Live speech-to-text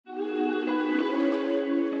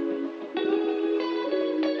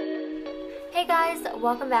guys,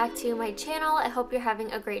 welcome back to my channel. I hope you're having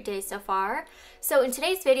a great day so far. So in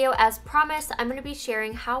today's video, as promised, I'm going to be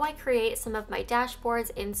sharing how I create some of my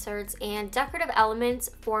dashboards, inserts, and decorative elements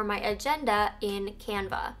for my agenda in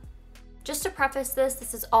Canva. Just to preface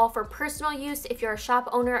this is all for personal use. If you're a shop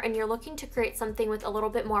owner and you're looking to create something with a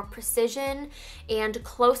little bit more precision and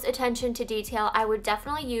close attention to detail, I would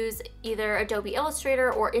definitely use either Adobe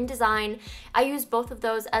Illustrator or InDesign. I use both of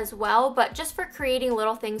those as well, but just for creating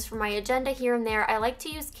little things for my agenda here and there, I like to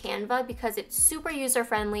use Canva because it's super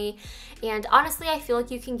user-friendly, and honestly, I feel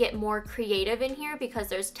like you can get more creative in here because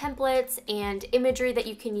there's templates and imagery that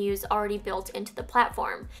you can use already built into the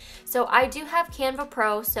platform. So I do have Canva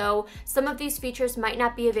Pro, so some of these features might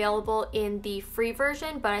not be available in the free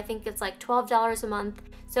version, but I think it's like $12 a month.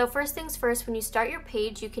 So first things first, when you start your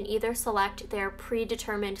page, you can either select their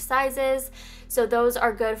predetermined sizes. So those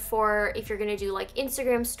are good for if you're gonna do like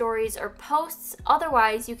Instagram stories or posts.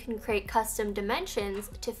 Otherwise, you can create custom dimensions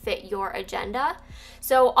to fit your agenda.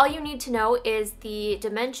 So all you need to know is the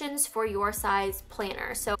dimensions for your size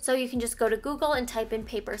planner. So you can just go to Google and type in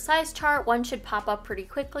paper size chart. One should pop up pretty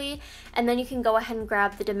quickly. And then you can go ahead and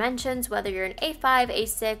grab the dimensions, whether you're an A5,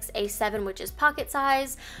 A6, A7, which is pocket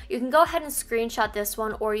size. You can go ahead and screenshot this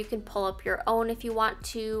one, or you can pull up your own if you want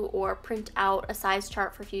to, or print out a size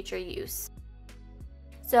chart for future use.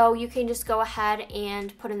 So you can just go ahead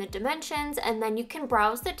and put in the dimensions, and then you can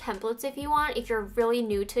browse the templates if you want. If you're really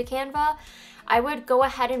new to Canva, I would go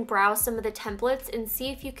ahead and browse some of the templates and see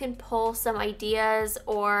if you can pull some ideas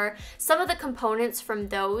or some of the components from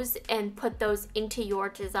those and put those into your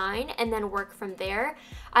design and then work from there.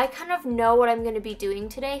 I kind of know what I'm going to be doing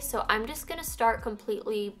today, so I'm just going to start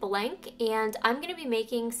completely blank, and I'm going to be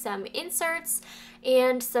making some inserts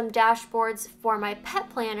and some dashboards for my pet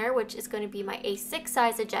planner, which is going to be my A6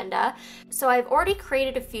 size agenda. So I've already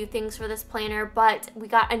created a few things for this planner, but we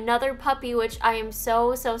got another puppy, which I am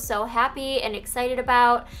so happy and excited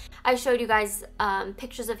about. I showed you guys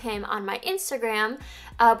pictures of him on my Instagram,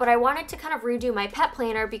 but I wanted to kind of redo my pet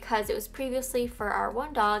planner because it was previously for our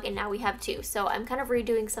one dog and now we have two. So I'm kind of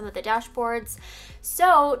redoing some of the dashboards.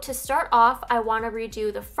 So to start off, I want to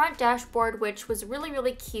redo the front dashboard, which was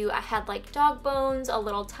really cute. I had like dog bones, a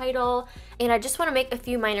little title, and I just want to make a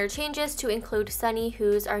few minor changes to include Sunny,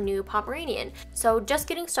 who's our new Pomeranian. So just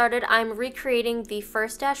getting started, I'm recreating the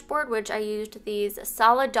first dashboard, which I used these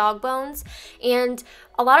solid dog bones. And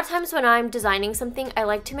a lot of times when I'm designing something, I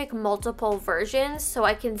like to make multiple versions so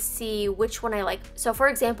I can see which one I like. So for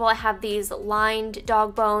example, I have these lined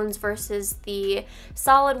dog bones versus the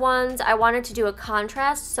solid ones. I wanted to do a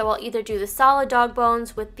contrast, so I'll either do the solid dog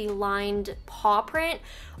bones with the lined paw print,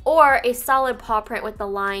 or a solid paw print with the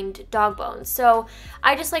lined dog bones. So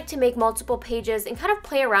I just like to make multiple pages and kind of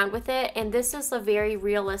play around with it, and this is a very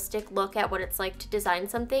realistic look at what it's like to design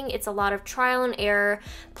something. It's a lot of trial and error,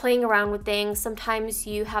 playing around with things. Sometimes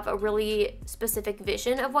you have a really specific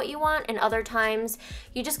vision of what you want, and other times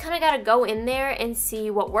you just kind of got to go in there and see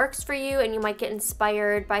what works for you, and you might get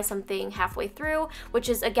inspired by something halfway through, which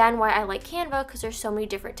is again why I like Canva, because there's so many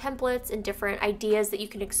different templates and different ideas that you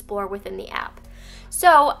can explore within the app.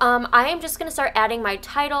 So I am just going to start adding my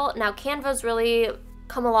title. Now Canva's really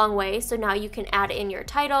come a long way, so now you can add in your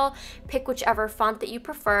title, pick whichever font that you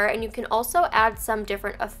prefer, and you can also add some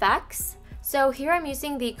different effects. So here I'm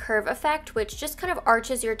using the curve effect, which just kind of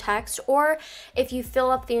arches your text, or if you fill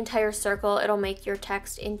up the entire circle, it'll make your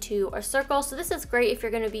text into a circle. So this is great if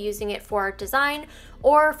you're going to be using it for design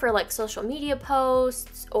or for like social media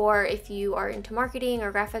posts, or if you are into marketing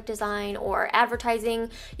or graphic design or advertising,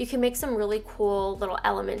 you can make some really cool little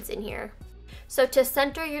elements in here. So to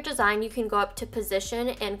center your design, you can go up to position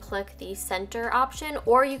and click the center option,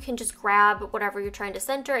 or you can just grab whatever you're trying to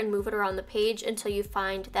center and move it around the page until you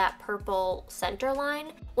find that purple center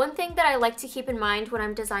line. One thing that I like to keep in mind when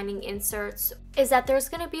I'm designing inserts is that there's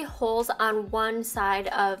going to be holes on one side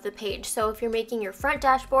of the page. So if you're making your front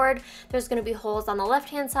dashboard, there's going to be holes on the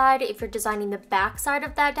left-hand side. If you're designing the back side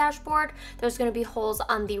of that dashboard, there's going to be holes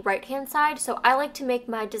on the right-hand side. So I like to make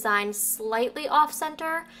my design slightly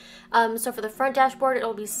off-center. So for the front dashboard,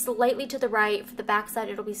 it'll be slightly to the right. For the back side,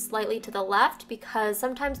 it'll be slightly to the left, because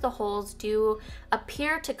sometimes the holes do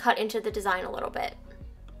appear to cut into the design a little bit.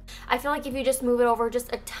 I feel like if you just move it over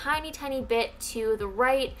just a tiny bit to the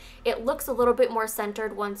right, it looks a little bit more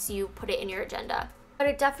centered once you put it in your agenda. But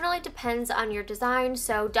it definitely depends on your design,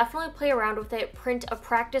 so definitely play around with it. Print a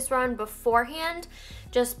practice run beforehand.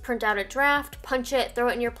 Just print out a draft, punch it, throw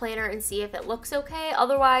it in your planner, and see if it looks okay.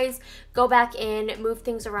 Otherwise, go back in, move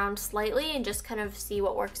things around slightly, and just kind of see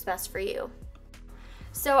what works best for you.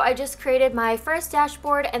 So I just created my first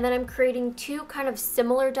dashboard, and then I'm creating two kind of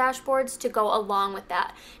similar dashboards to go along with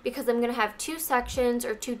that, because I'm going to have two sections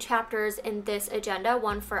or two chapters in this agenda,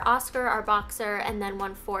 one for Oscar, our boxer, and then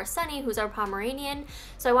one for Sunny, who's our Pomeranian.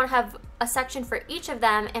 So I want to have a section for each of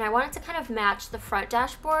them, and I want it to kind of match the front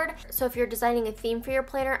dashboard. So if you're designing a theme for your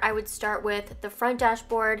planner, I would start with the front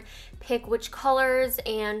dashboard, pick which colors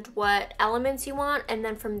and what elements you want, and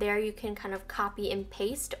then from there you can kind of copy and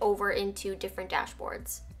paste over into different dashboards.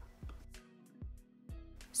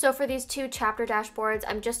 So for these two chapter dashboards,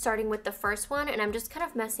 I'm just starting with the first one, and I'm just kind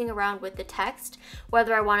of messing around with the text,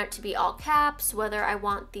 whether I want it to be all caps, whether I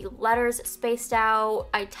want the letters spaced out,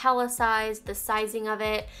 italicized, the sizing of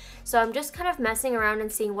it. So I'm just kind of messing around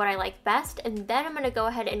and seeing what I like best, and then I'm going to go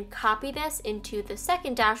ahead and copy this into the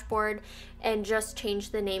second dashboard and just change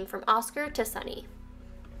the name from Oscar to Sunny.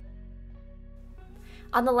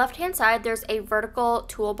 On the left-hand side, there's a vertical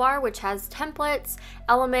toolbar which has templates,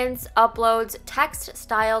 elements, uploads, text,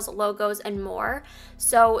 styles, logos, and more.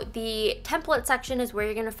 So the template section is where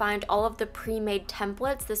you're going to find all of the pre-made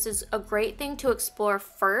templates. This is a great thing to explore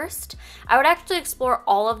first. I would actually explore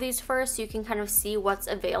all of these first so you can kind of see what's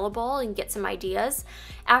available and get some ideas.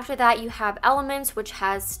 After that, you have elements, which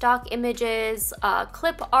has stock images,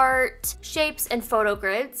 clip art, shapes, and photo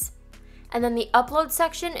grids. And then the upload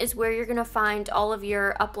section is where you're going to find all of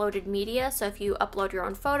your uploaded media. So if you upload your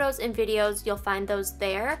own photos and videos, you'll find those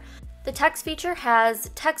there. The text feature has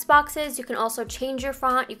text boxes. You can also change your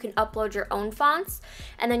font. You can upload your own fonts,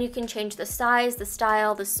 and then you can change the size, the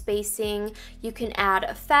style, the spacing. You can add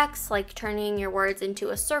effects like turning your words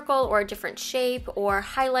into a circle or a different shape or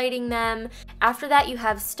highlighting them. After that, you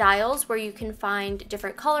have styles where you can find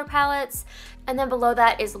different color palettes. And then below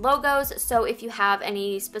that is logos, so if you have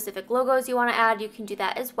any specific logos you want to add, you can do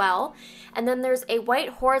that as well. And then there's a white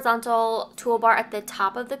horizontal toolbar at the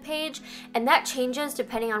top of the page, and that changes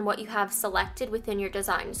depending on what you have selected within your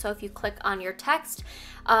design. So if you click on your text,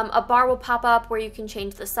 a bar will pop up where you can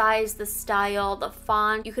change the size, the style, the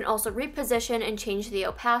font. You can also reposition and change the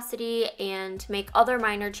opacity and make other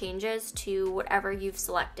minor changes to whatever you've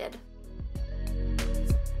selected.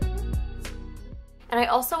 And I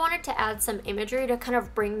also wanted to add some imagery to kind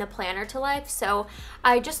of bring the planner to life. So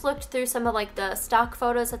I just looked through some of like the stock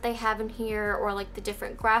photos that they have in here, or like the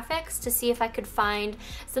different graphics, to see if I could find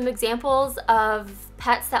some examples of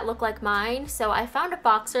pets that look like mine. So I found a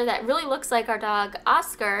boxer that really looks like our dog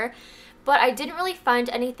Oscar, but I didn't really find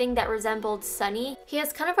anything that resembled Sunny. He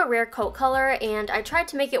has kind of a rare coat color, and I tried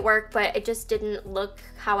to make it work, but it just didn't look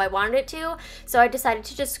how I wanted it to. So I decided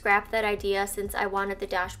to just scrap that idea since I wanted the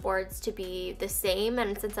dashboards to be the same,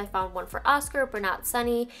 and since I found one for Oscar but not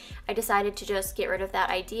Sunny, I decided to just get rid of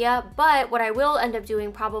that idea. But what I will end up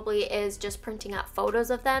doing probably is just printing out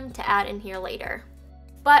photos of them to add in here later.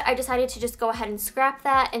 But I decided to just go ahead and scrap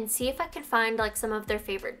that and see if I could find like some of their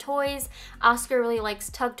favorite toys. Oscar really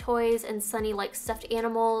likes tug toys, and Sunny likes stuffed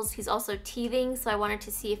animals. He's also teething, so I wanted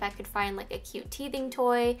to see if I could find like a cute teething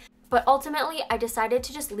toy. But ultimately, I decided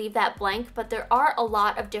to just leave that blank, but there are a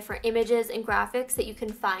lot of different images and graphics that you can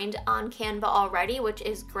find on Canva already, which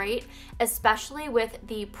is great, especially with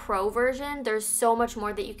the Pro version. There's so much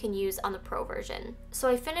more that you can use on the Pro version. So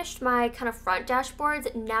I finished my kind of front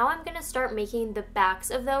dashboards. Now I'm gonna start making the backs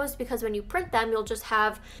of those, because when you print them, you'll just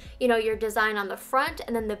have, you know, your design on the front,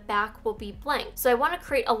 and then the back will be blank. So I wanna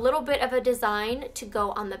create a little bit of a design to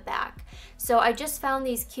go on the back. So I just found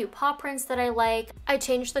these cute paw prints that I like. I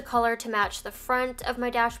changed the color to match the front of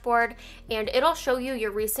my dashboard, and it'll show you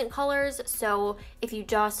your recent colors. So if you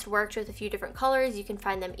just worked with a few different colors, you can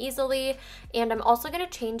find them easily. And I'm also going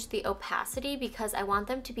to change the opacity because I want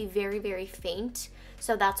them to be very, very faint.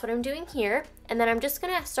 So that's what I'm doing here. And then I'm just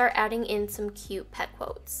going to start adding in some cute pet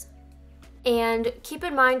quotes. And keep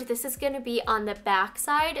in mind, this is going to be on the back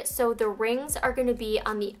side, so the rings are going to be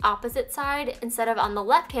on the opposite side. Instead of on the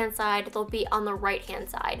left hand side, they'll be on the right hand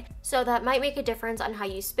side. So that might make a difference on how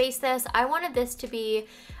you space this. I wanted this to be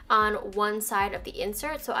on one side of the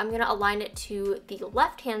insert, so I'm going to align it to the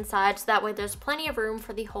left hand side, so that way there's plenty of room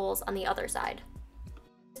for the holes on the other side.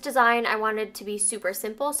 This design I wanted to be super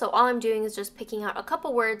simple, so all I'm doing is just picking out a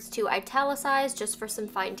couple words to italicize just for some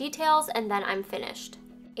fine details, and then I'm finished.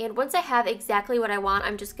 And once I have exactly what I want,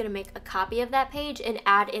 I'm just going to make a copy of that page and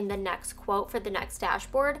add in the next quote for the next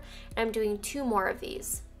dashboard. And I'm doing 2 more of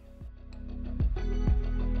these.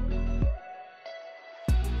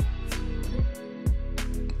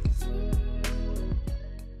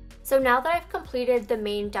 So now that I've completed the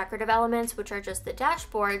main decorative elements, which are just the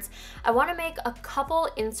dashboards, I want to make a couple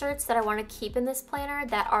inserts that I want to keep in this planner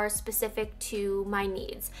that are specific to my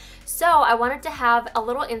needs. So I wanted to have a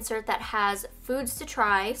little insert that has foods to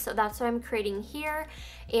try, so that's what I'm creating here.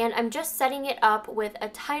 And I'm just setting it up with a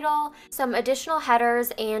title, some additional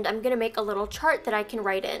headers, and I'm going to make a little chart that I can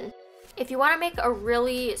write in. If you want to make a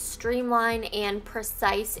really streamlined and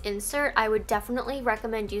precise insert, I would definitely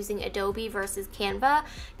recommend using Adobe versus Canva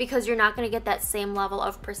because you're not going to get that same level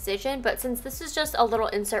of precision. But since this is just a little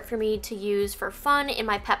insert for me to use for fun in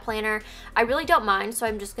my pet planner, I really don't mind, so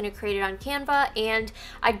I'm just going to create it on Canva. And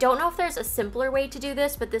I don't know if there's a simpler way to do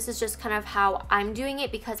this, but this is just kind of how I'm doing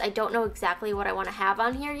it because I don't know exactly what I want to have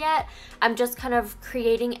on here yet. I'm just kind of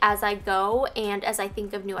creating as I go and as I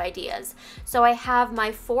think of new ideas. So I have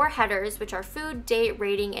my 4 headers, which are food, date,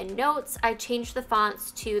 rating, and notes. I changed the fonts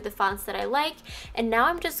to the fonts that I like, and now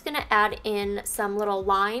I'm just going to add in some little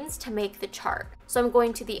lines to make the chart. So I'm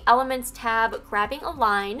going to the Elements tab, grabbing a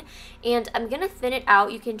line, and I'm going to thin it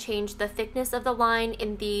out. You can change the thickness of the line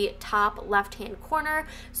in the top left-hand corner.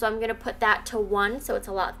 So I'm going to put that to 1, so it's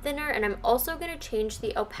a lot thinner, and I'm also going to change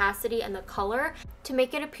the opacity and the color to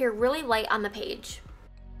make it appear really light on the page.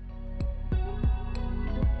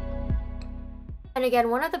 And again,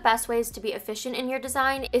 one of the best ways to be efficient in your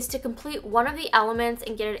design is to complete one of the elements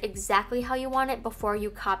and get it exactly how you want it before you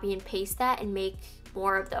copy and paste that and make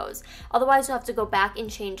more of those. Otherwise, you'll have to go back and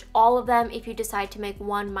change all of them if you decide to make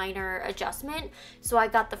one minor adjustment. So I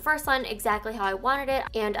got the first line exactly how I wanted it,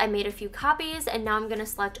 and I made a few copies, and now I'm going to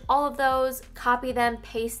select all of those, copy them,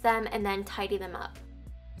 paste them, and then tidy them up.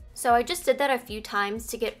 So I just did that a few times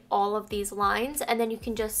to get all of these lines, and then you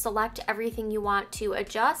can just select everything you want to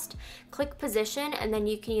adjust, click position, and then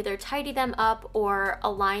you can either tidy them up or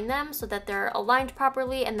align them so that they're aligned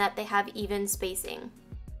properly and that they have even spacing.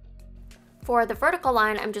 For the vertical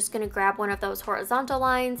line, I'm just going to grab one of those horizontal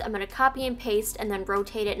lines, I'm going to copy and paste and then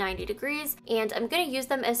rotate it 90 degrees, and I'm going to use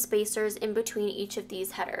them as spacers in between each of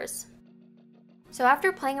these headers. So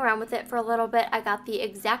after playing around with it for a little bit, I got the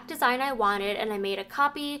exact design I wanted and I made a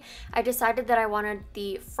copy. I decided that I wanted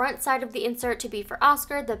the front side of the insert to be for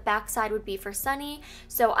Oscar, the back side would be for Sunny.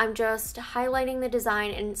 So I'm just highlighting the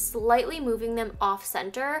design and slightly moving them off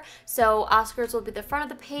center. So Oscar's will be the front of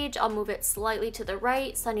the page, I'll move it slightly to the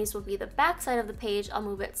right. Sunny's will be the back side of the page, I'll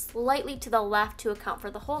move it slightly to the left to account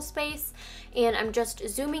for the whole space. And I'm just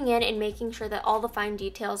zooming in and making sure that all the fine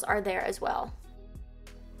details are there as well.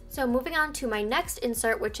 So moving on to my next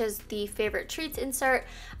insert, which is the favorite treats insert,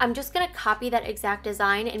 I'm just going to copy that exact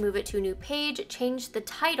design and move it to a new page, change the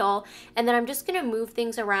title, and then I'm just going to move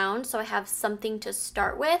things around so I have something to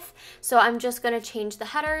start with. So I'm just going to change the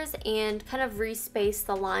headers and kind of respace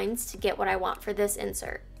the lines to get what I want for this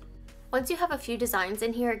insert. Once you have a few designs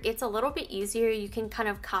in here, it gets a little bit easier. You can kind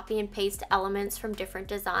of copy and paste elements from different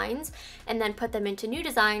designs and then put them into new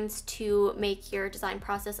designs to make your design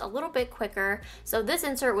process a little bit quicker. So this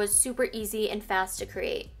insert was super easy and fast to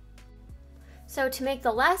create. So to make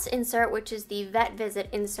the last insert, which is the vet visit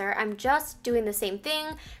insert, I'm just doing the same thing,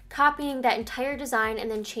 copying that entire design and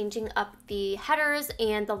then changing up the headers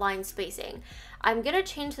and the line spacing. I'm going to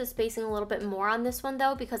change the spacing a little bit more on this one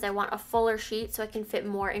though because I want a fuller sheet so I can fit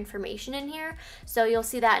more information in here. So you'll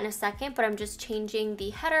see that in a second, but I'm just changing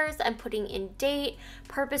the headers. I'm putting in date,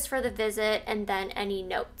 purpose for the visit, and then any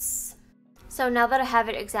notes. So now that I have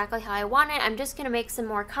it exactly how I want it, I'm just going to make some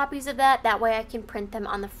more copies of that. That way I can print them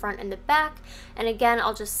on the front and the back. And again,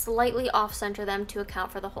 I'll just slightly off-center them to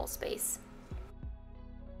account for the whole space.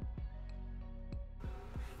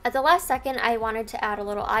 At the last second, I wanted to add a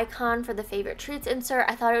little icon for the favorite treats insert.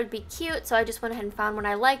 I thought it would be cute, so I just went ahead and found one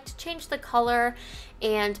I liked, changed the color,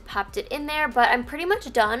 and popped it in there, but I'm pretty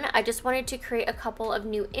much done. I just wanted to create a couple of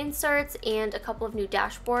new inserts and a couple of new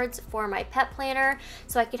dashboards for my pet planner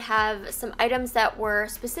so I could have some items that were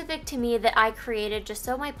specific to me that I created just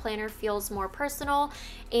so my planner feels more personal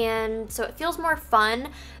and so it feels more fun.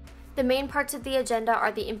 The main parts of the agenda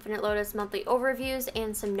are the Infinite Lotus monthly overviews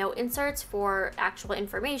and some note inserts for actual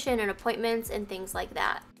information and appointments and things like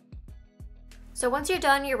that. So once you're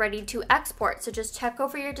done, you're ready to export. So just check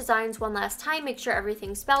over your designs one last time, make sure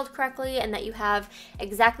everything's spelled correctly and that you have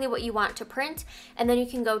exactly what you want to print. And then you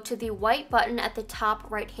can go to the white button at the top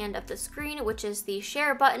right hand of the screen, which is the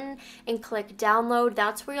share button, and click download.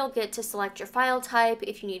 That's where you'll get to select your file type,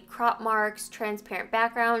 if you need crop marks, transparent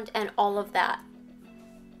background, and all of that.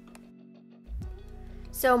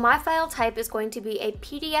 So my file type is going to be a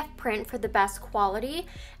PDF print for the best quality,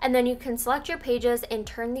 and then you can select your pages and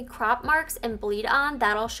turn the crop marks and bleed on.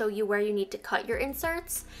 That'll show you where you need to cut your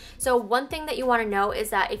inserts. So one thing that you want to know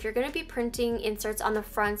is that if you're going to be printing inserts on the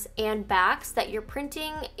fronts and backs, that you're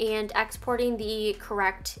printing and exporting the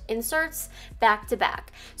correct inserts back to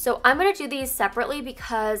back. So I'm going to do these separately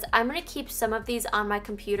because I'm going to keep some of these on my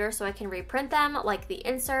computer so I can reprint them, like the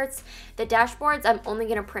inserts. The dashboards I'm only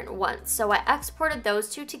going to print once. So I exported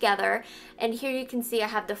those two together, and here you can see I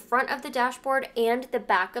have the front of the dashboard and the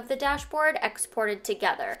back of the dashboard exported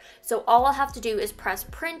together. So all I'll have to do is press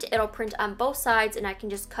print. It'll print on both sides, and I can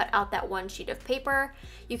just cut out that one sheet of paper.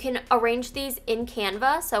 You can arrange these in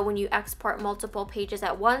Canva, so when you export multiple pages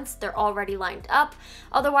at once, they're already lined up.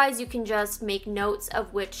 Otherwise, you can just make notes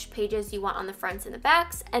of which pages you want on the fronts and the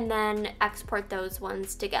backs, and then export those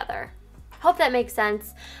ones together. Hope that makes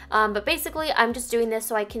sense, but basically I'm just doing this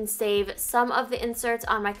so I can save some of the inserts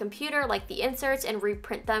on my computer, like the inserts, and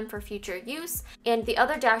reprint them for future use. And the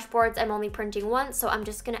other dashboards I'm only printing once, so I'm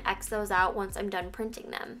just gonna X those out once I'm done printing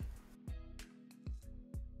them.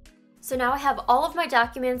 So now I have all of my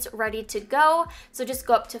documents ready to go. So just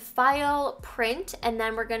go up to File, Print, and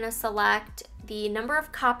then we're gonna select the number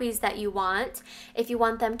of copies that you want. If you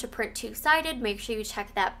want them to print two-sided, make sure you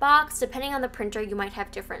check that box. Depending on the printer, you might have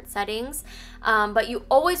different settings, but you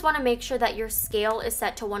always want to make sure that your scale is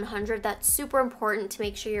set to 100. That's super important to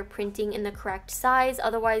make sure you're printing in the correct size.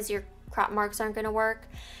 Otherwise, your crop marks aren't going to work.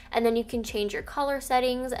 And then you can change your color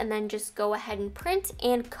settings and then just go ahead and print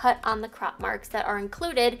and cut on the crop marks that are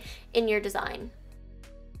included in your design.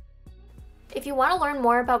 If you want to learn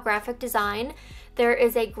more about graphic design, there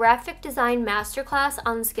is a graphic design masterclass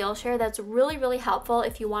on Skillshare that's really helpful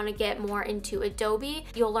if you want to get more into Adobe.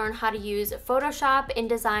 You'll learn how to use Photoshop,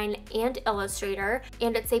 InDesign, and Illustrator,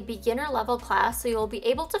 and it's a beginner level class, so you'll be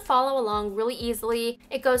able to follow along really easily.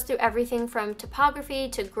 It goes through everything from typography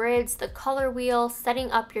to grids, the color wheel,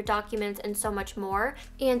 setting up your documents, and so much more.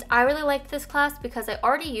 And I really liked this class because I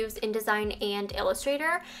already used InDesign and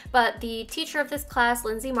Illustrator, but the teacher of this class,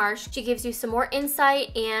 Lindsay Marsh, she gives you some more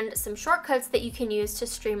insight and some shortcuts that you can use to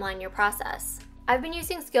streamline your process. I've been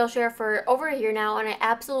using Skillshare for over a year now, and I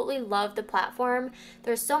absolutely love the platform.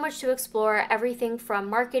 There's so much to explore, everything from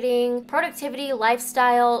marketing, productivity,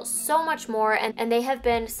 lifestyle, so much more, and they have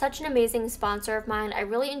been such an amazing sponsor of mine. I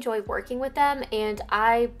really enjoy working with them, and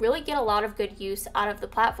I really get a lot of good use out of the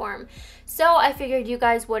platform. So I figured you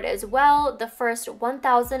guys would as well. The first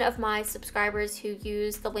 1,000 of my subscribers who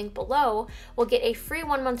use the link below will get a free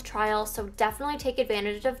 1-month trial, so definitely take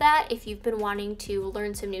advantage of that if you've been wanting to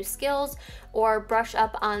learn some new skills or brush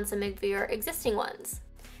up on some of your existing ones.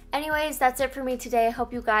 Anyways, that's it for me today. I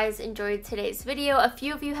hope you guys enjoyed today's video. A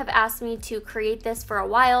few of you have asked me to create this for a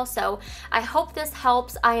while, so I hope this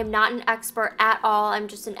helps. I am not an expert at all. I'm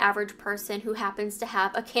just an average person who happens to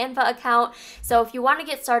have a Canva account. So if you want to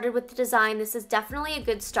get started with the design, this is definitely a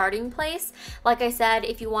good starting place. Like I said,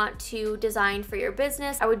 if you want to design for your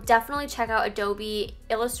business, I would definitely check out Adobe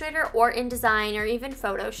Illustrator or InDesign or even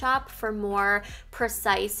Photoshop for more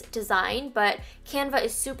precise design. But Canva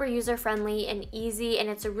is super user-friendly and easy, and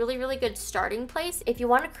it's a really good starting place if you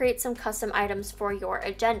want to create some custom items for your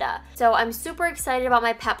agenda. So I'm super excited about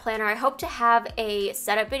my pet planner. I hope to have a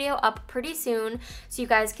setup video up pretty soon so you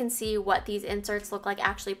guys can see what these inserts look like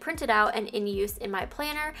actually printed out and in use in my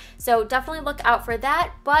planner. So definitely look out for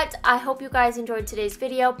that. But I hope you guys enjoyed today's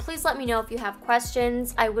video. Please let me know if you have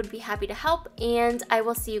questions. I would be happy to help, and I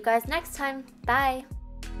will see you guys next time. Bye!